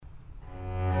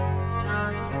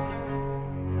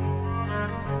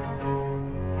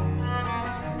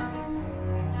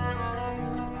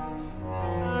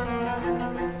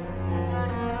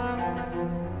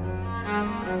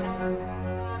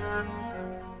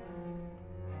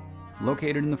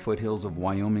Located in the foothills of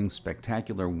Wyoming's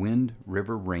spectacular Wind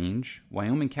River Range,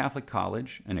 Wyoming Catholic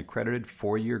College, an accredited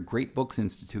four-year Great Books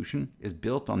institution, is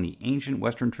built on the ancient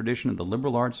Western tradition of the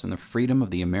liberal arts and the freedom of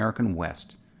the American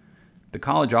West. The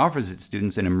college offers its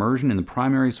students an immersion in the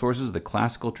primary sources of the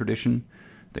classical tradition,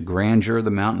 the grandeur of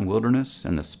the mountain wilderness,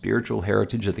 and the spiritual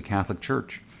heritage of the Catholic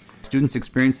Church. Students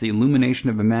experience the illumination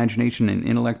of imagination and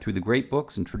intellect through the great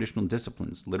books and traditional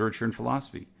disciplines, literature and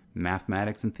philosophy,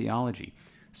 mathematics and theology,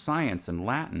 science and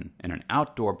Latin, and an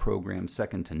outdoor program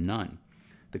second to none.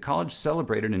 The college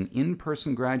celebrated an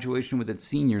in-person graduation with its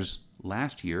seniors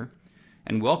last year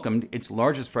and welcomed its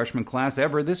largest freshman class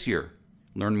ever this year.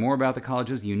 Learn more about the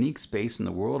college's unique space in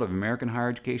the world of American higher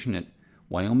education at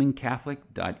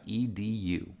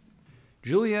wyomingcatholic.edu.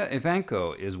 Julia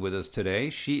Ivanko is with us today.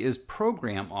 She is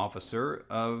program officer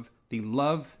of the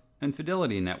Love and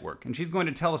Fidelity Network, and she's going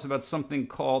to tell us about something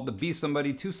called the Be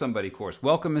Somebody to Somebody course.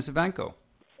 Welcome, Ms. Ivanko.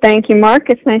 Thank you, Mark.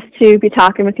 It's nice to be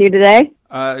talking with you today.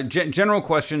 General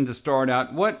question to start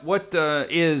out. What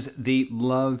is the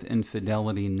Love and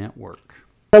Fidelity Network?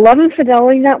 The Love and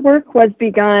Fidelity Network was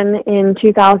begun in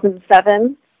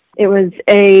 2007. It was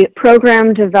a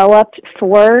program developed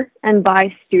for and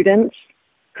by students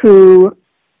who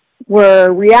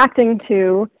were reacting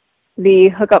to the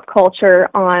hookup culture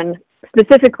on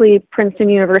specifically Princeton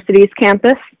University's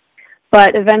campus,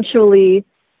 but eventually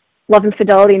Love and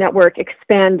Fidelity Network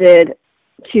expanded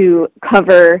to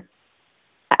cover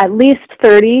at least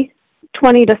 20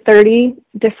 to 30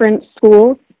 different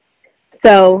schools.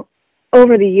 So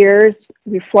over the years,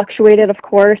 we've fluctuated, of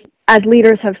course, as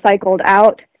leaders have cycled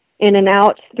out, in and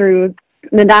out through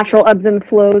the natural ebbs and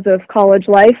flows of college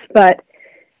life. But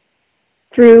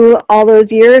through all those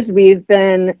years, we've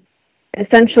been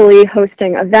essentially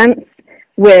hosting events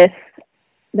with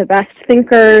the best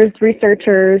thinkers,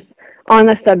 researchers, on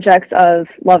the subjects of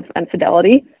love and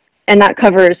fidelity. And that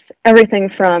covers everything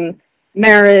from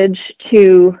marriage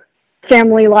to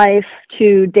family life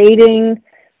to dating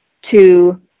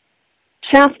to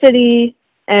chastity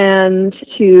and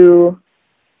to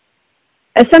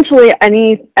essentially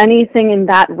anything in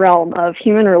that realm of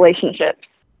human relationships.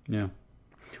 Yeah.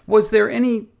 Was there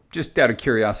any, just out of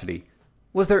curiosity,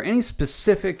 was there any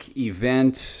specific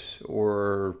event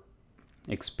or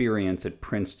experience at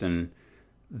Princeton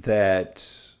that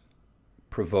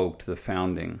provoked the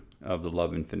founding of the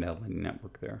Love and Fidelity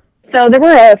Network there? So there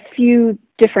were a few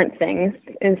different things.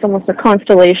 It's almost a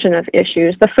constellation of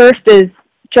issues. The first is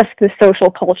just the social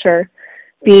culture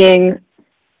being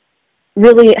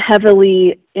really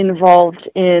heavily involved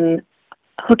in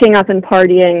hooking up and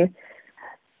partying,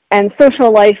 and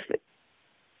social life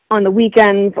on the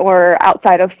weekends or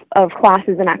outside of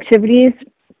classes and activities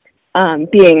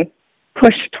being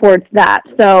pushed towards that.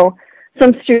 So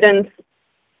some students,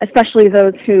 especially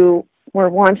those who were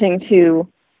wanting to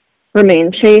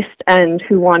remain chaste and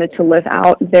who wanted to live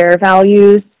out their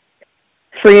values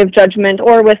free of judgment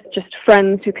or with just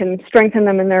friends who can strengthen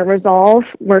them in their resolve,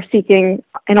 were seeking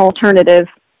an alternative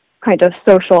kind of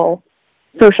social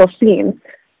scene.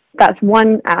 That's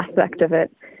one aspect of it.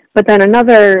 But then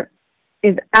another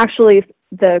is actually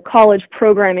the college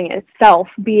programming itself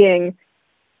leaning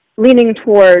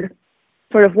toward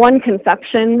sort of one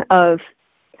conception of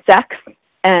sex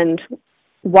and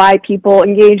why people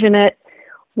engage in it,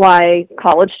 why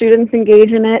college students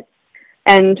engage in it,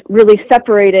 and really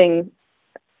separating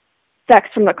sex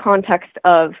from the context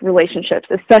of relationships,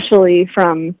 especially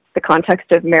from the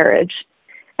context of marriage.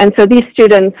 And so these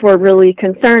students were really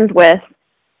concerned with,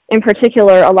 in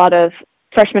particular, a lot of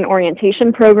freshman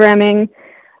orientation programming,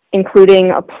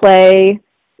 including a play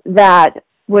that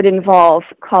would involve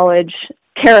college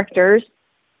characters,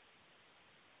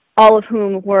 all of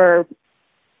whom were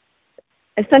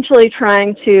essentially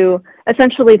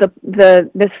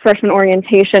this freshman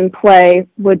orientation play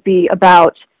would be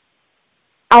about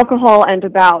alcohol and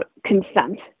about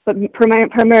consent, but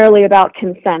primarily about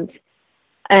consent.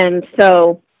 And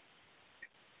so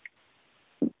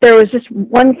there was just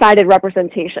one-sided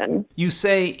representation. You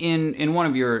say in one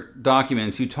of your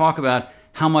documents, you talk about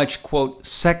how much, quote,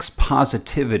 sex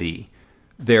positivity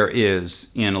there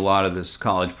is in a lot of this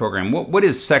college program. What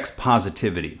is sex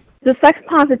positivity? The sex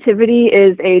positivity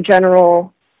is a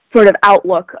general sort of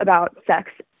outlook about sex.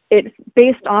 It's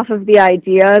based off of the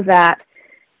idea that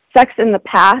sex in the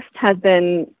past has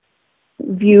been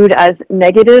viewed as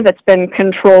negative. It's been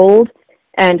controlled,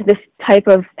 and this type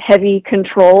of heavy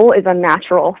control is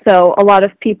unnatural. So a lot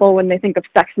of people, when they think of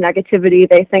sex negativity,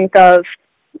 they think of,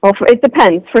 well, it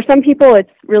depends. For some people, it's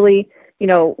really,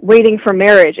 waiting for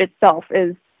marriage itself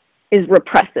is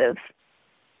repressive.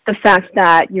 The fact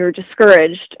that you're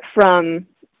discouraged from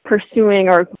pursuing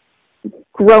or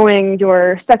growing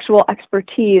your sexual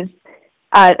expertise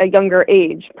at a younger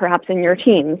age, perhaps in your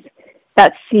teens,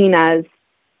 that's seen as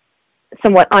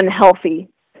somewhat unhealthy.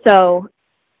 So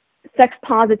sex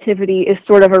positivity is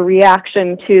sort of a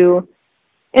reaction to,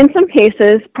 in some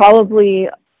cases, probably,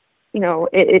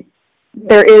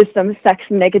 there is some sex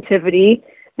negativity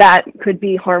that could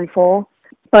be harmful.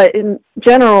 But in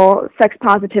general, sex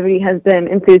positivity has been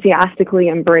enthusiastically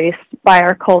embraced by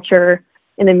our culture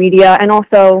in the media and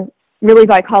also really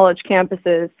by college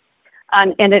campuses.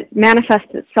 And it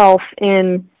manifests itself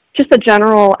in just a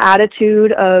general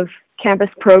attitude of campus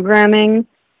programming,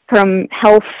 from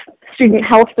student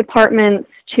health departments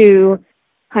to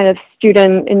kind of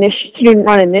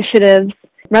student-run initiatives,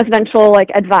 residential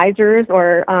advisors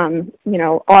or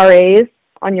RAs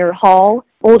on your hall.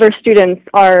 Older students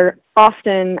are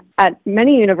often at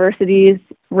many universities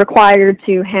required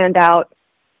to hand out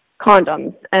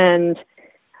condoms, and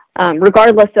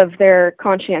regardless of their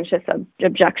conscientious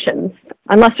objections,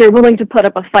 unless you're willing to put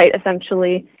up a fight,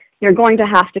 essentially, you're going to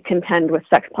have to contend with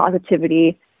sex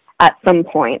positivity at some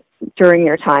point during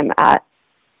your time at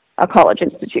a college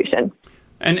institution.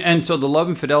 And so the Love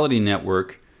and Fidelity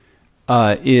Network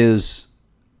is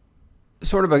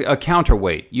sort of a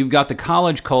counterweight. You've got the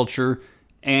college culture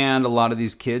and a lot of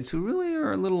these kids who really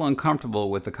are a little uncomfortable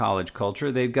with the college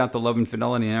culture. They've got the Love and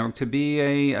Fidelity Network to be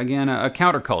a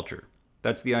counterculture.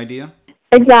 That's the idea?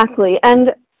 Exactly.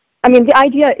 And I mean, the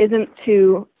idea isn't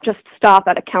to just stop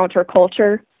at a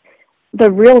counterculture. The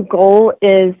real goal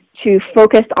is to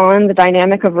focus on the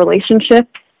dynamic of relationships,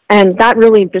 and that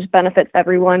really just benefits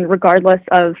everyone, regardless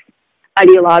of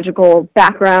ideological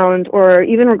background or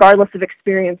even regardless of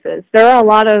experiences. There are a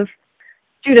lot of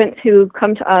students who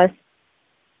come to us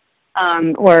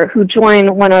or who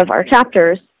join one of our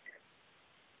chapters,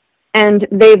 and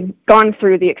they've gone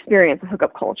through the experience of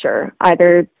hookup culture,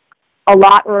 either a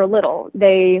lot or a little.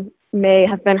 They may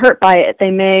have been hurt by it.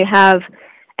 They may have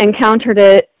encountered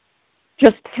it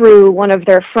just through one of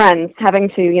their friends, having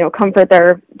to, comfort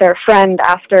their friend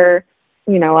after,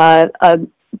 a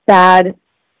bad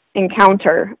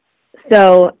encounter.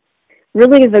 So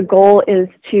really the goal is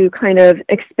to kind of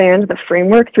expand the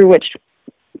framework through which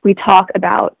we talk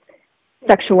about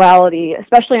sexuality,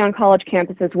 especially on college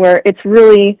campuses where it's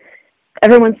really,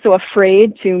 everyone's so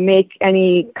afraid to make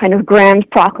any kind of grand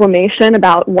proclamation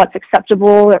about what's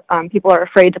acceptable. People are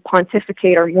afraid to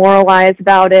pontificate or moralize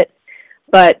about it.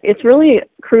 But it's really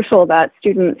crucial that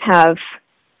students have,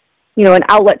 an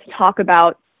outlet to talk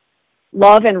about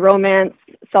love and romance,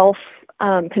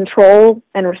 self-control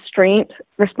and restraint.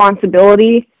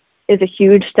 Responsibility is a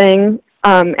huge thing.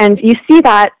 And you see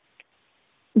that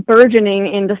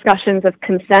burgeoning in discussions of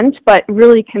consent, but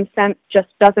really consent just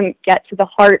doesn't get to the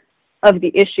heart of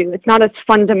the issue. It's not as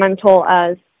fundamental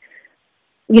as,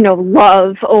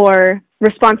 love or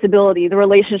responsibility, the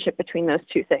relationship between those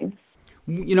two things.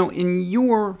 In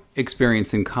your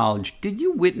experience in college, did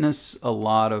you witness a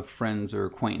lot of friends or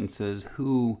acquaintances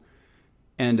who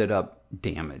ended up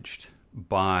damaged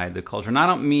by the culture? And I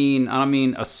don't mean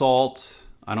assault.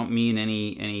 I don't mean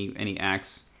any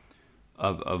acts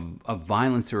of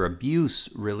violence or abuse,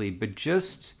 really, but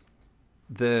just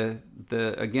the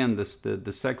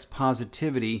sex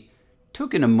positivity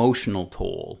took an emotional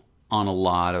toll on a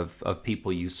lot of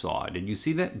people you saw. Did you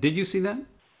see that?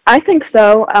 I think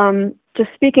so. Just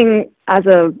speaking as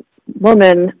a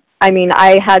woman, I mean,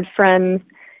 I had friends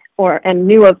and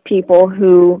knew of people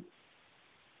who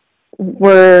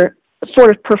were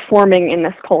sort of performing in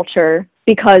this culture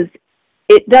because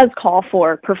it does call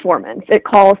for performance. It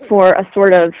calls for a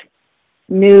sort of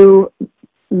new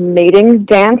mating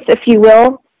dance, if you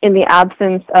will, in the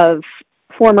absence of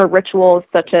former rituals,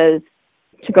 such as,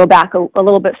 to go back a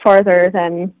little bit farther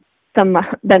than some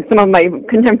of my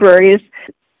contemporaries,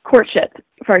 courtship,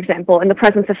 for example, in the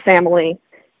presence of family,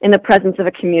 in the presence of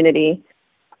a community,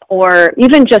 or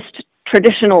even just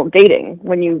traditional dating,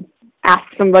 when you ask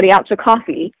somebody out to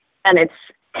coffee and it's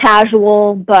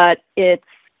casual, but it's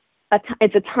a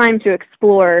time to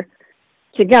explore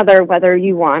together whether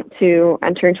you want to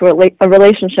enter into a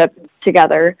relationship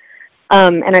together.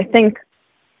 And I think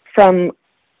from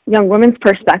young women's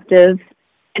perspective,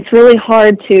 it's really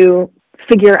hard to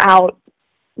figure out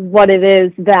what it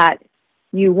is that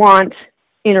you want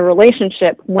in a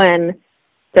relationship when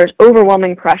there's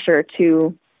overwhelming pressure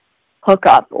to hook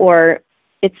up, or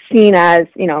it's seen as,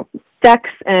 sex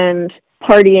and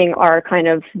partying are kind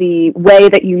of the way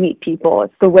that you meet people.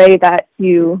 It's the way that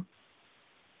you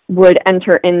would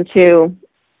enter into,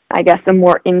 I guess, a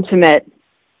more intimate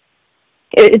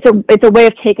it's a way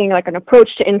of taking like an approach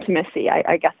to intimacy,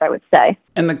 I guess I would say.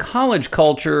 And the college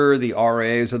culture, the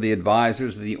RAs or the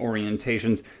advisors, the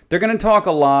orientations, they're going to talk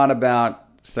a lot about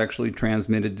sexually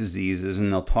transmitted diseases,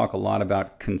 and they'll talk a lot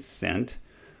about consent.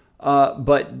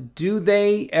 But do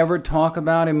they ever talk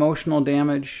about emotional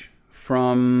damage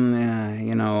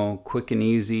from, quick and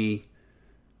easy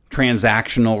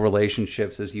transactional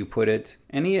relationships, as you put it?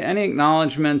 Any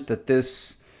acknowledgement that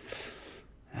this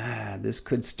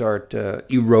could start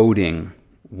eroding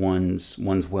one's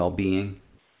well-being?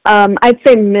 I'd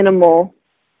say minimal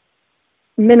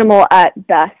at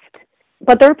best.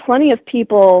 But there are plenty of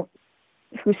people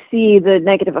who see the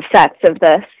negative effects of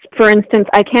this. For instance,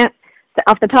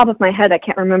 off the top of my head, I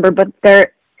can't remember, but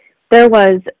there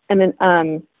was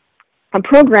a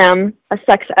program, a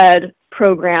sex ed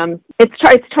program. It's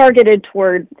targeted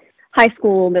toward high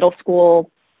school, middle school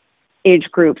age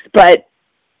groups, but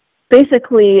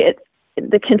basically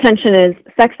the contention is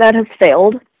sex ed has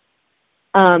failed.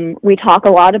 We talk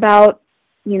a lot about,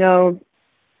 the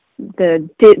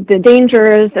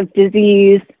dangers of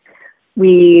disease.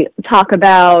 We talk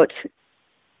about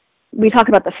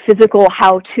the physical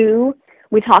how-to.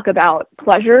 We talk about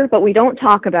pleasure, but we don't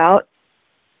talk about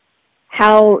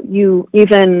how you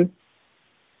even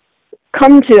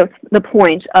come to the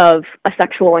point of a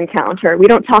sexual encounter. We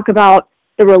don't talk about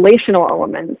the relational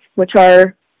elements, which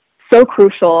are so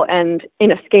crucial and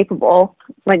inescapable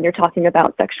when you're talking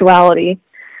about sexuality.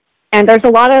 And there's a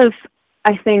lot of,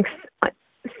 I think,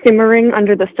 simmering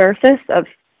under the surface of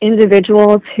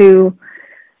individuals who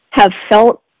have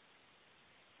felt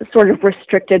sort of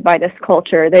restricted by this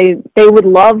culture. They would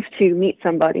love to meet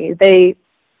somebody. They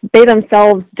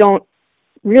themselves don't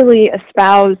really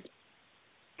espouse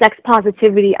sex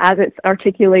positivity as it's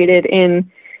articulated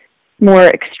in more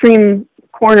extreme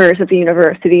corners of the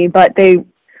university, but they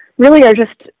really are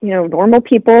just, normal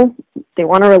people. They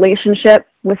want a relationship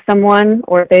with someone,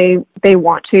 or they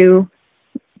want to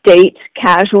date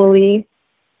casually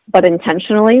but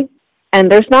intentionally.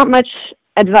 And there's not much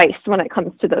advice when it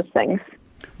comes to those things.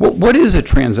 Well, what is a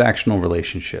transactional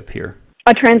relationship here?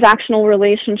 A transactional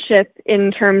relationship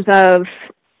in terms of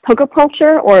hookup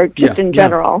culture, or just in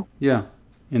general? Yeah,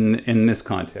 in this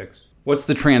context. What's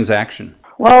the transaction?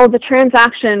 Well, the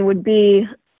transaction would be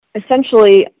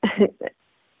essentially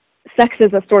sex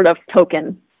is a sort of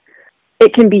token.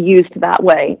 It can be used that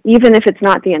way, even if it's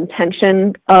not the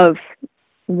intention of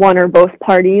one or both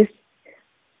parties.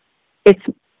 It's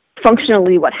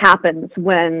functionally what happens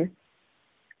when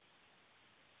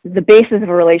the basis of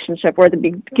a relationship or the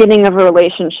beginning of a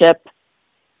relationship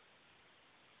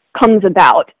comes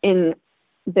about in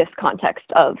this context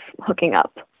of hooking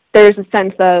up. There's a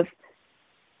sense of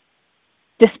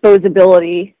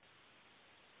disposability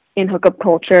in hookup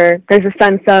culture. There's a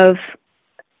sense of,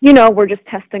 we're just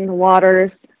testing the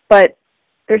waters, but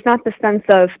there's not the sense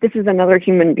of this is another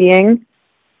human being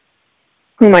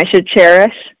whom I should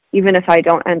cherish, even if I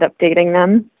don't end up dating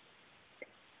them.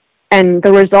 And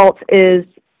the result is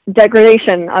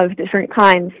degradation of different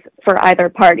kinds for either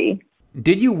party.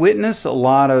 Did you witness a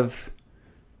lot of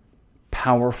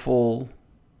powerful,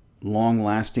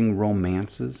 long-lasting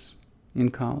romances in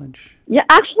college? Yeah,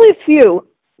 actually a few.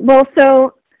 Well,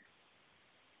 so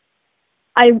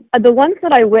the ones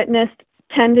that I witnessed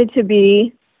tended to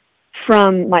be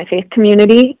from my faith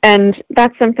community, and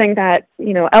that's something that,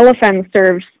 LFN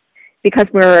serves because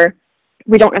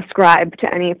we don't ascribe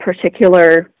to any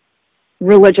particular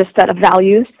religious set of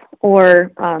values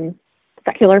or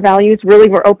secular values. Really,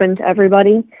 we're open to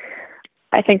everybody.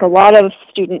 I think a lot of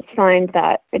students find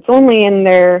that it's only in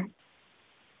their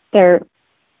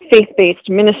faith-based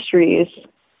ministries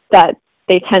that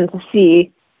they tend to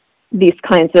see these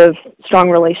kinds of strong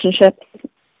relationships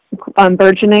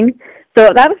burgeoning. So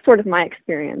that was sort of my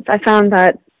experience. I found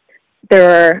that there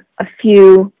are a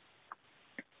few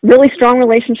really strong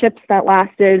relationships that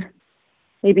lasted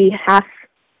maybe half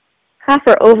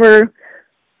or over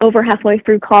halfway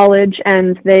through college,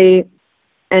 and they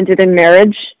ended in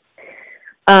marriage.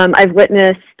 I've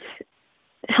witnessed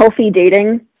healthy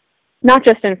dating, not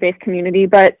just in faith community,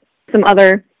 but some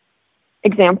other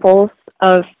examples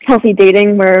of healthy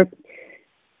dating where,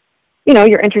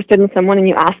 you're interested in someone and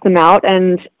you ask them out,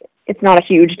 and it's not a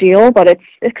huge deal, but it's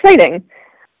exciting.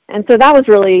 And so that was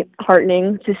really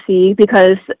heartening to see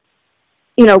because,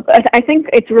 I think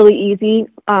it's really easy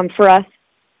for us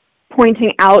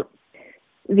pointing out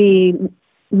the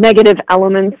negative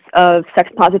elements of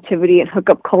sex positivity and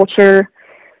hookup culture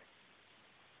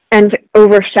and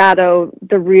overshadow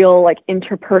the real,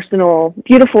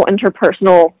 beautiful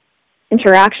interpersonal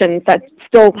interactions that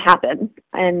still happen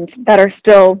and that are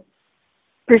still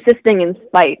persisting in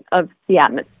spite of the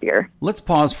atmosphere. Let's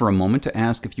pause for a moment to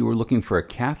ask if you were looking for a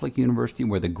Catholic university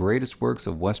where the greatest works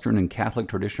of Western and Catholic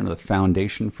tradition are the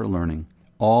foundation for learning,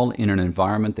 all in an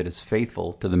environment that is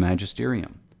faithful to the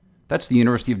magisterium. That's the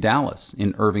University of Dallas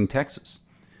in Irving, Texas.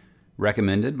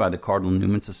 Recommended by the Cardinal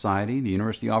Newman Society, the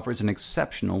university offers an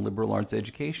exceptional liberal arts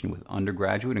education with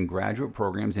undergraduate and graduate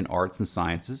programs in arts and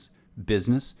sciences,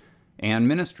 business, and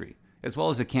ministry, as well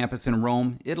as a campus in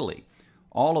Rome, Italy,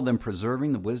 all of them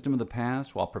preserving the wisdom of the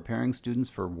past while preparing students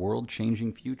for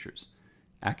world-changing futures.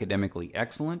 Academically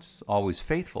excellent, always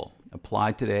faithful.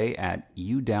 Apply today at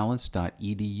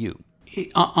udallas.edu.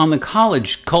 On the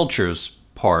college cultures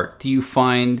part, do you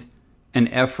find an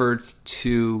effort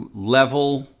to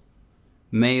level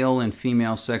male and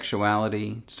female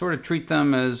sexuality, sort of treat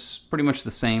them as pretty much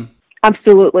the same?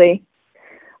 Absolutely.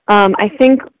 I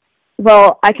think,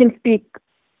 well, I can speak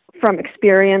from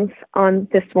experience on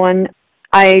this one.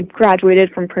 I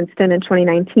graduated from Princeton in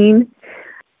 2019,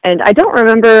 and I don't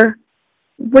remember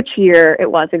which year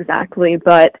it was exactly,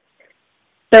 but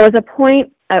there was a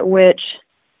point at which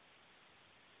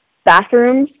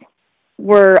bathrooms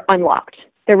were unlocked.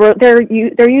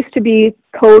 There used to be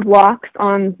code locks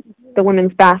on the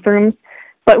women's bathrooms,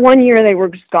 but one year they were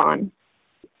just gone,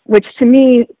 which to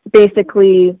me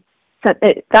basically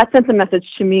that sent a message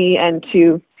to me and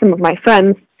to some of my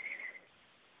friends.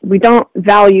 We don't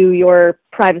value your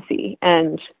privacy,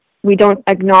 and we don't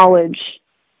acknowledge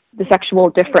the sexual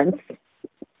difference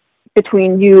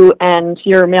between you and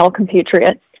your male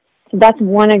compatriots. So that's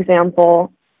one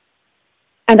example.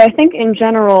 And I think in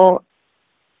general,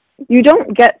 you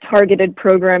don't get targeted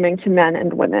programming to men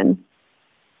and women.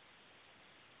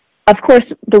 Of course,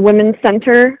 the Women's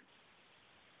Center,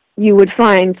 you would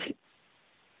find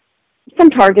some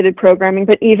targeted programming,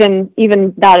 but even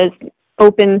that is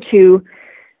open to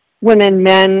women,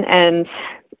 men, and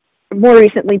more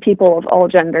recently people of all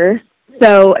genders.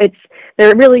 So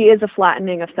there really is a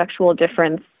flattening of sexual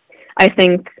difference, I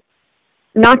think,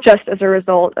 not just as a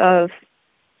result of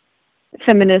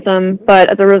feminism,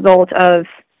 but as a result of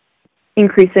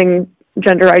increasing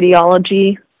gender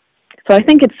ideology. So I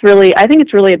think it's really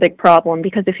a big problem,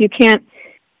 because if you can't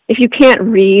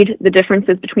read the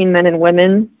differences between men and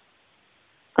women,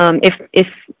 if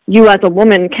you as a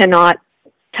woman cannot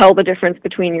tell the difference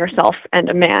between yourself and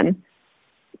a man,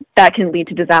 that can lead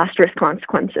to disastrous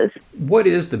consequences. What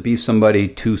is the Be Somebody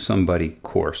to Somebody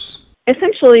course?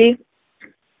 Essentially,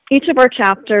 each of our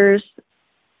chapters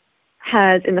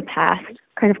has in the past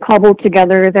kind of cobbled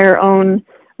together their own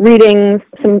readings,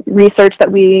 some research that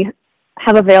we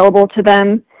have available to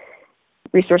them,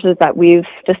 resources that we've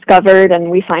discovered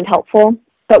and we find helpful.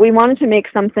 But we wanted to make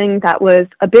something that was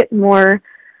a bit more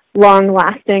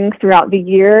long-lasting throughout the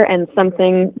year, and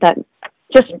something that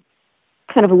just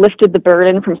kind of lifted the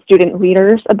burden from student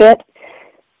leaders a bit.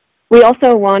 We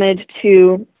also wanted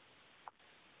to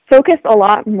focus a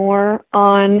lot more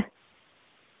on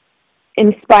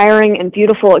inspiring and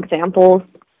beautiful examples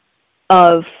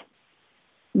of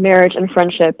marriage and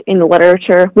friendship in the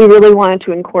literature. We really wanted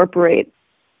to incorporate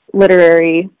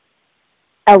literary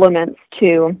elements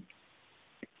to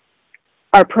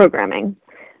our programming.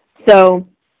 So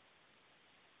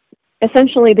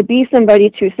essentially, the Be Somebody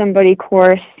to Somebody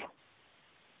course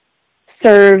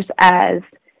serves as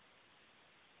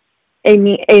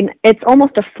it's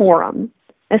almost a forum.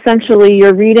 Essentially,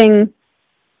 you're reading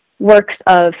works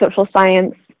of social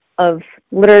science, of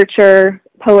literature,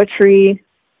 poetry,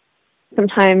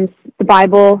 sometimes the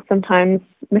Bible, sometimes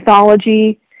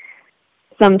mythology,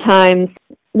 sometimes,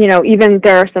 even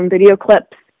there are some video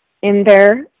clips in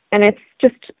there, and it's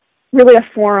just really a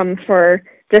forum for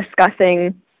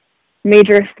discussing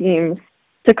major themes,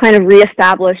 to kind of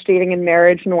reestablish dating and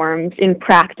marriage norms in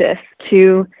practice,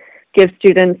 to give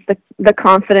students the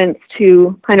confidence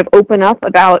to kind of open up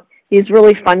about these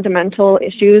really fundamental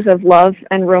issues of love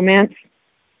and romance,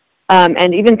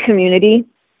 and even community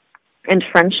and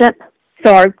friendship.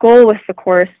 So our goal with the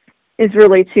course is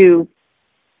really to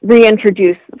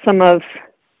reintroduce some of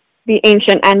the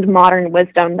ancient and modern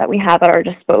wisdom that we have at our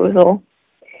disposal,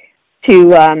 to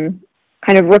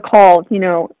kind of recall,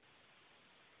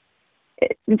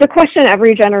 the question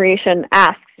every generation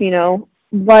asks,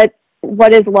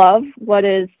 what is love? What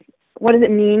does it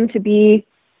mean to be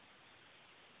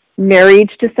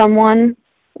married to someone?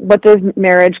 What does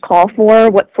marriage call for?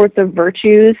 What sorts of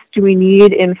virtues do we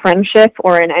need in friendship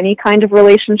or in any kind of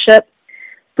relationship?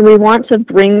 So we want to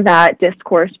bring that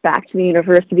discourse back to the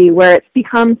university, where it's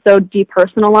become so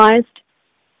depersonalized.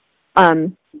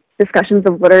 Discussions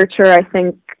of literature, I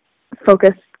think,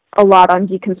 focus a lot on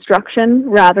deconstruction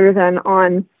rather than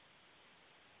on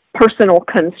personal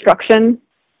construction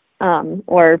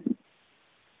or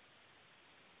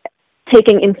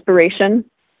taking inspiration,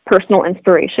 personal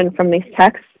inspiration from these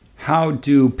texts. How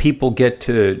do people get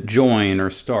to join or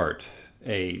start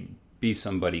a Be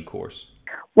Somebody course?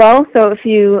 Well, so if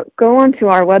you go onto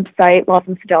our website,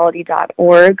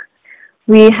 loveandfidelity.org,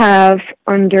 we have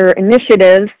under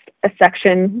initiatives a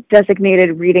section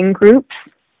designated reading groups.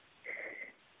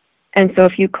 And so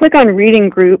if you click on reading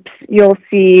groups, you'll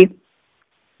see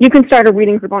you can start a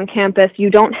reading group on campus. You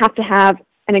don't have to have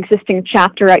an existing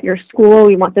chapter at your school.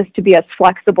 We want this to be as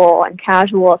flexible and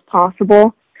casual as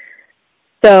possible.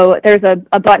 So there's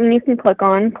a button you can click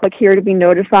on. Click here to be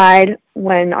notified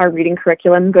when our reading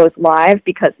curriculum goes live,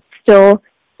 because it's still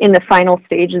in the final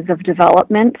stages of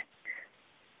development.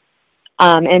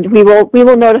 And we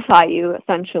will notify you,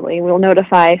 essentially. We'll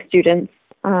notify students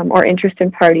or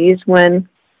interested parties when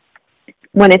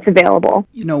it's available.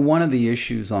 You know, one of the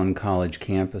issues on college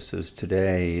campuses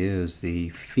today is the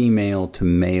female to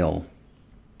male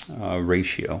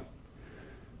ratio.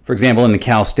 For example, in the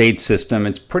Cal State system,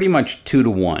 it's pretty much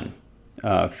 2-to-1,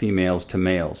 females to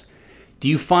males. Do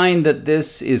you find that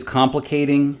this is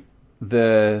complicating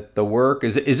the work?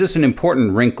 Is this an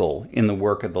important wrinkle in the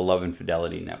work of the Love and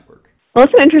Fidelity Network? Well,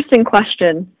 it's an interesting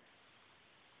question.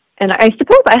 And I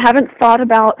suppose I haven't thought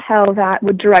about how that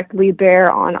would directly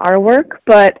bear on our work,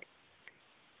 but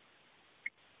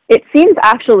it seems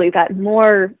actually that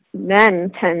more men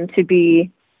tend to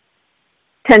be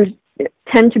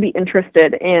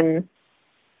interested in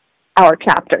our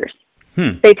chapters.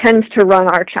 They tend to run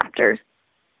our chapters.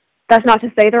 That's not to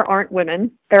say there aren't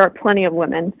women. There are plenty of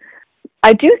women.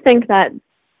 I do think that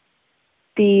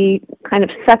the kind of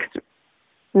sex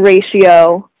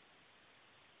ratio,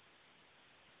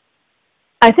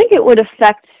 I think it would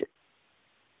affect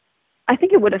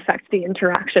the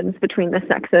interactions between the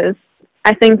sexes.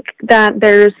 I think that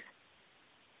there's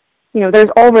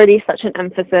already such an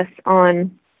emphasis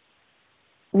on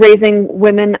raising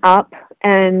women up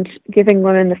and giving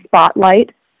women the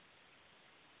spotlight,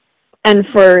 and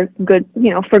for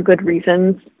good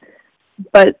reasons.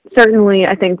 But certainly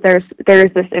I think there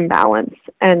is this imbalance,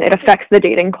 and it affects the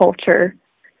dating culture.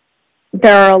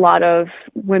 There are a lot of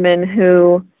women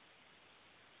who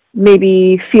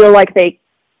maybe feel like they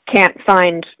can't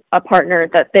find a partner,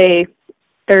 that they're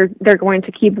going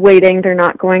to keep waiting. They're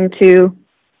not going to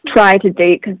try to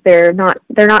date because they're not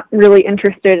really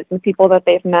interested in people that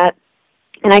they've met.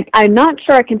 And I'm not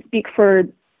sure I can speak for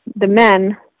the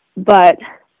men, but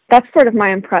that's sort of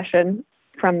my impression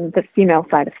from the female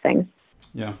side of things.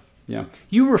 Yeah.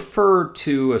 You refer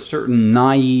to a certain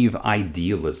naive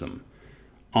idealism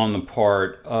on the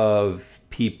part of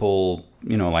people,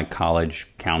 like college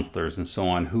counselors and so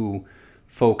on, who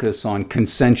focus on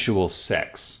consensual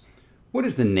sex. What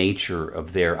is the nature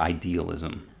of their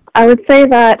idealism? I would say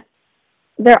that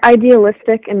they're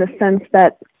idealistic in the sense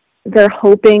that they're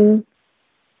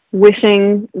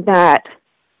wishing that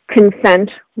consent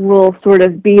will sort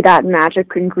of be that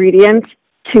magic ingredient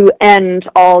to end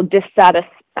all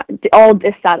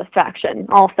dissatisfaction,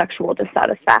 all sexual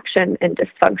dissatisfaction and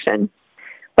dysfunction.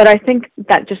 But I think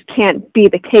that just can't be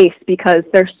the case, because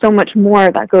there's so much more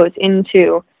that goes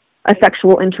into a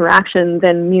sexual interaction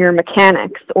than mere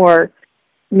mechanics or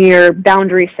mere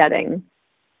boundary setting.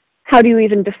 How do you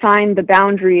even define the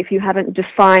boundary if you haven't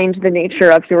defined the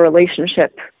nature of your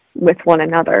relationship with one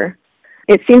another?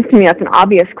 It seems to me that's an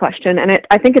obvious question, and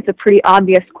I think it's a pretty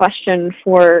obvious question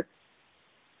for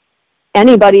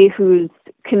anybody who's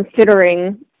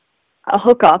considering a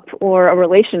hookup or a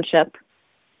relationship.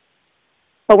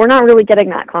 But we're not really getting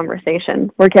that conversation.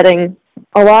 We're getting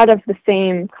a lot of the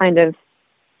same kind of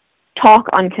talk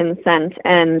on consent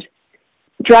and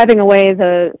driving away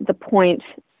the point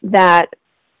that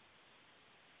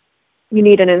you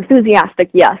need an enthusiastic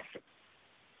yes.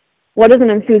 What is an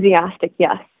enthusiastic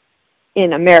yes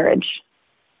in a marriage?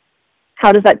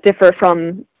 How does that differ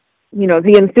from,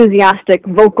 the enthusiastic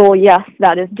vocal yes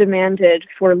that is demanded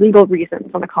for legal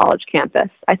reasons on a college campus?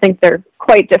 I think they're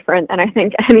quite different, and I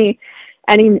think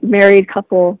any married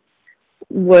couple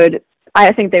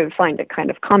I think they would find it kind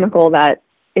of comical that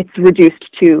it's reduced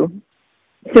to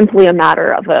simply a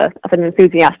matter of an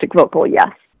enthusiastic vocal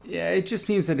yes. Yeah, it just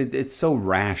seems that it's so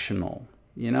rational.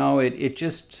 It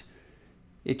just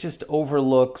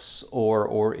overlooks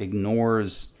or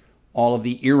ignores all of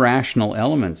the irrational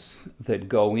elements that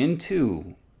go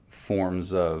into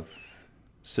forms of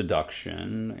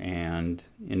seduction and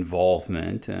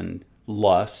involvement and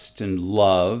lust and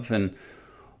love, and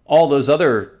all those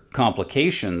other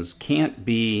complications can't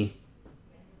be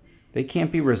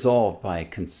resolved by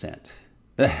consent.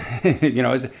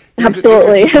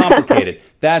 Absolutely. It's complicated.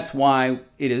 That's why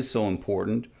it is so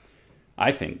important.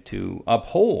 I think, to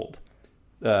uphold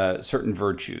certain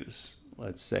virtues,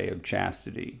 let's say of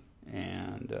chastity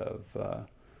and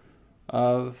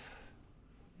of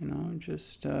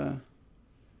just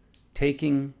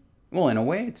taking, well, in a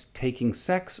way, it's taking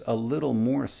sex a little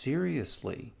more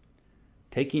seriously,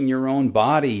 taking your own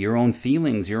body, your own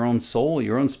feelings, your own soul,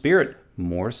 your own spirit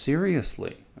more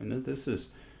seriously. I mean, this is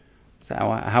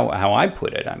how I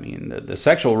put it. I mean, the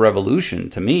sexual revolution,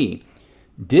 to me,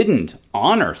 didn't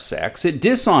honor sex; it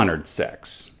dishonored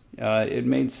sex. It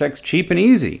made sex cheap and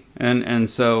easy, and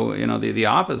so the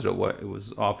opposite of what it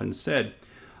was often said.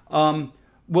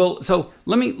 Well, so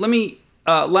let me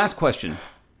last question.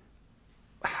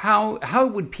 How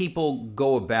would people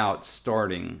go about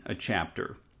starting a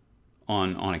chapter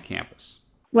on a campus?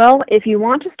 Well, if you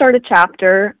want to start a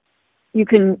chapter, you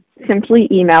can simply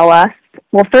email us.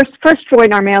 Well, first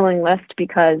join our mailing list,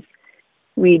 because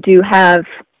we do have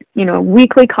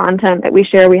weekly content that we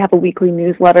share. We have a weekly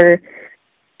newsletter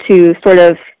to sort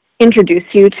of introduce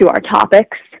you to our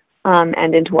topics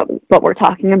and into what we're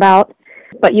talking about.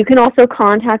 But you can also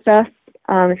contact us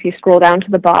if you scroll down to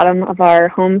the bottom of our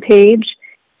homepage,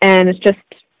 and it's just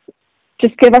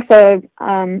give us a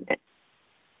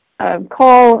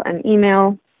call, an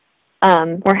email.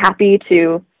 We're happy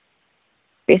to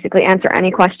basically answer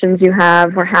any questions you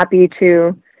have. We're happy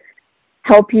to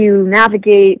help you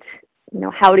navigate,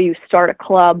 how do you start a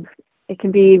club? It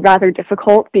can be rather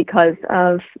difficult because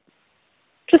of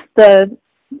just the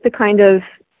kind of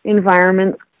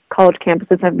environment college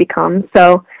campuses have become.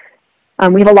 So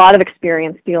we have a lot of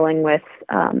experience dealing with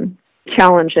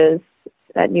challenges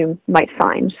that you might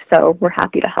find. So we're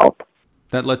happy to help.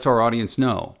 That lets our audience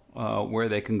know where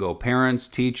they can go, parents,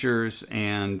 teachers,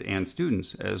 and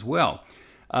students as well.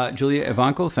 Julia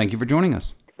Ivanko, thank you for joining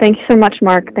us. Thank you so much,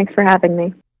 Mark. Thanks for having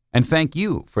me. And thank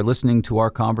you for listening to our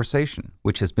conversation,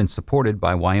 which has been supported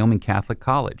by Wyoming Catholic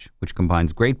College, which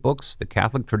combines great books, the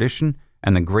Catholic tradition,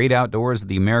 and the great outdoors of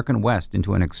the American West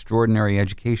into an extraordinary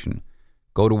education.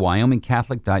 Go to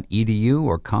wyomingcatholic.edu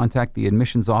or contact the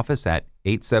admissions office at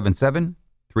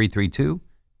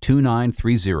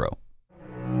 877-332-2930.